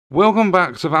Welcome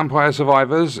back to Vampire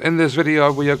Survivors. In this video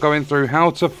we are going through how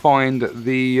to find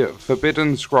the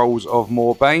Forbidden Scrolls of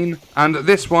Morbane, and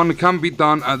this one can be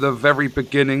done at the very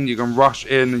beginning. You can rush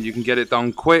in and you can get it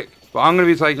done quick, but I'm going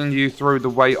to be taking you through the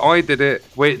way I did it,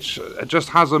 which just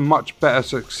has a much better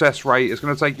success rate. It's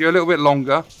going to take you a little bit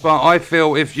longer, but I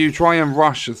feel if you try and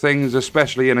rush things,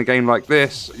 especially in a game like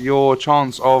this, your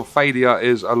chance of failure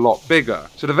is a lot bigger.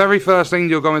 So the very first thing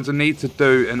you're going to need to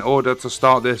do in order to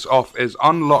start this off is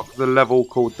unlock the level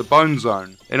called the Bone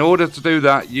Zone. In order to do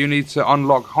that, you need to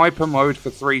unlock Hyper Mode for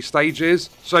 3 stages.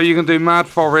 So you can do Mad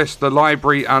Forest, the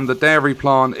Library and the Dairy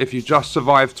Plant. If you just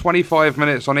survive 25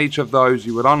 minutes on each of those,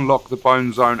 you would unlock the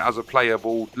Bone Zone as a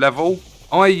playable level.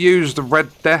 I used Red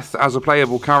Death as a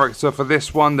playable character for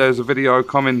this one. There's a video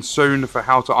coming soon for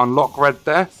how to unlock Red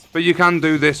Death, but you can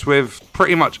do this with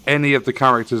pretty much any of the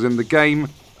characters in the game.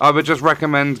 I would just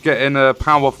recommend getting a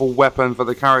powerful weapon for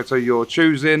the character you're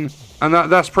choosing, and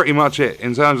that's pretty much it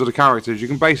in terms of the characters. You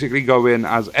can basically go in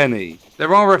as any.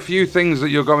 There are a few things that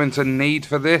you're going to need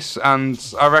for this, and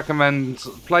I recommend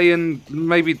playing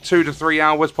maybe 2 to 3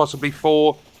 hours, possibly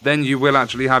 4, then you will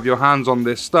actually have your hands on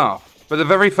this stuff. But the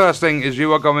very first thing is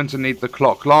you are going to need the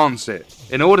Clock Lancet.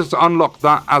 In order to unlock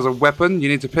that as a weapon, you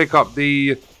need to pick up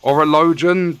the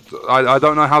Orologian. I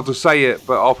don't know how to say it,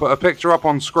 but I'll put a picture up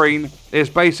on screen. It's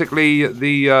basically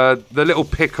the little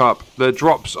pickup that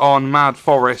drops on Mad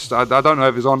Forest. I don't know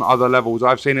if it's on other levels.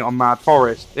 I've seen it on Mad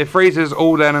Forest. It freezes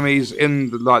all enemies in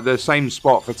the same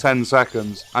spot for 10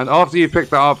 seconds. And after you pick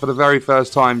that up for the very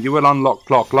first time, you will unlock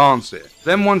Clock Lancet.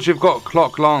 Then once you've got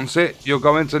Clock Lancet, you're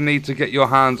going to need to get your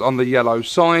hands on the yellow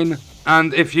sign.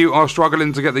 And if you are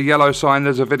struggling to get the yellow sign,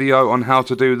 there's a video on how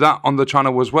to do that on the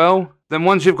channel as well. Then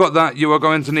once you've got that, you are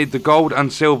going to need the gold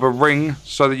and silver ring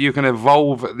so that you can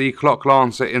evolve the Clock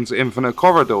Lancet into Infinite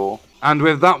Corridor. And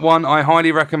with that one, I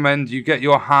highly recommend you get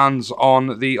your hands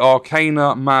on the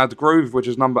Arcana Mad Groove, which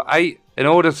is number 8. In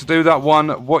order to do that one,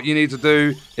 what you need to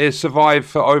do is survive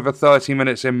for over 30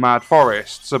 minutes in Mad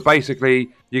Forest. So basically,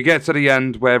 you get to the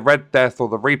end where Red Death or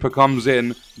the Reaper comes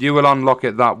in, you will unlock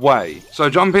it that way. So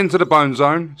jump into the Bone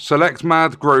Zone, select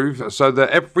Mad Groove so that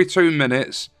every 2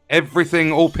 minutes,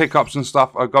 everything, all pickups and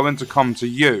stuff are going to come to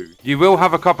you. You will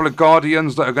have a couple of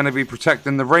guardians that are going to be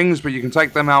protecting the rings, but you can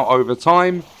take them out over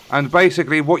time. And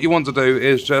basically what you want to do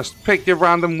is just pick your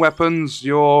random weapons,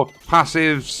 your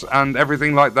passives and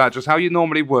everything like that, just how you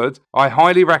normally would. I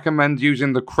highly recommend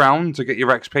using the crown to get your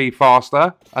XP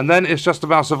faster. And then it's just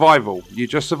about survival. You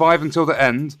just survive until the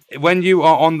end. When you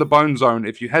are on the Bone Zone,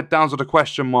 if you head down to the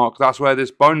question mark, that's where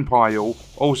this bone pile,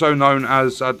 also known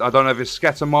as, I don't know if it's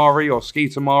Sketamari or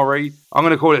Sketamari. I'm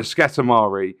going to call it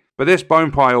Sketamari. But this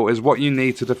bone pile is what you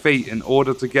need to defeat in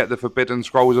order to get the Forbidden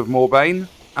Scrolls of Morbane.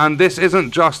 And this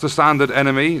isn't just a standard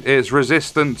enemy, it's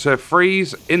resistant to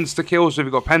freeze, insta-kill, so if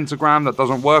you've got pentagram that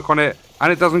doesn't work on it,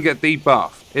 and it doesn't get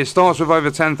debuffed. It starts with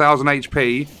over 10,000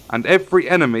 HP, and every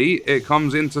enemy it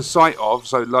comes into sight of,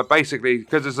 so like basically,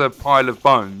 because it's a pile of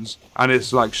bones, and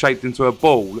it's like shaped into a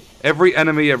ball, every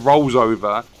enemy it rolls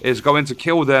over is going to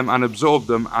kill them and absorb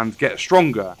them and get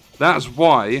stronger. That's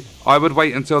why I would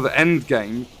wait until the end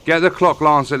game, get the Clock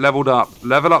Lancet leveled up,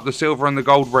 level up the silver and the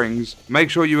gold rings, make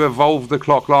sure you evolve the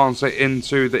Clock Lancet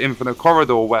into the Infinite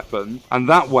Corridor weapon, and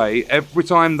that way, every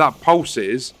time that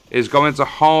pulses, is going to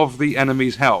halve the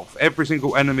enemy's health. Every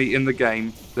single enemy in the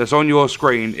game that's on your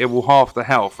screen, it will halve the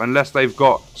health, unless they've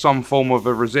got some form of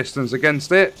a resistance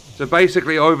against it. So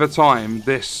basically, over time,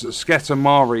 this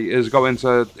Sketamari is going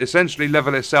to essentially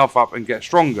level itself up and get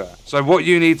stronger. So what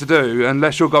you need to do,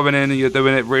 unless you're going in and you're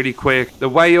doing it really quick, the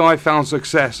way I found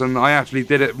success, and I actually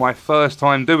did it my first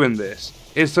time doing this,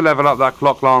 is to level up that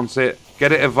Clock Lancet,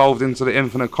 get it evolved into the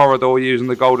Infinite Corridor using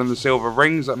the gold and the silver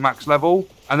rings at max level,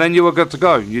 and then you are good to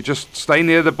go. You just stay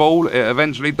near the ball, it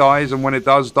eventually dies, and when it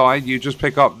does die, you just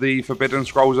pick up the Forbidden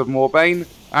Scrolls of Morbane,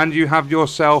 and you have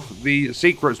yourself the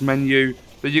secrets menu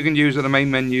that you can use at the main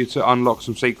menu to unlock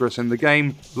some secrets in the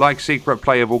game, like secret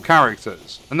playable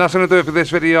characters. And that's going to do it for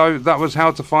this video. That was how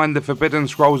to find the Forbidden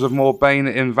Scrolls of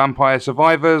Morbane in Vampire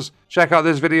Survivors. Check out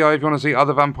this video if you want to see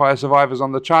other Vampire Survivors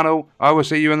on the channel. I will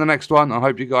see you in the next one. I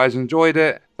hope you guys enjoyed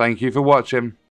it. Thank you for watching.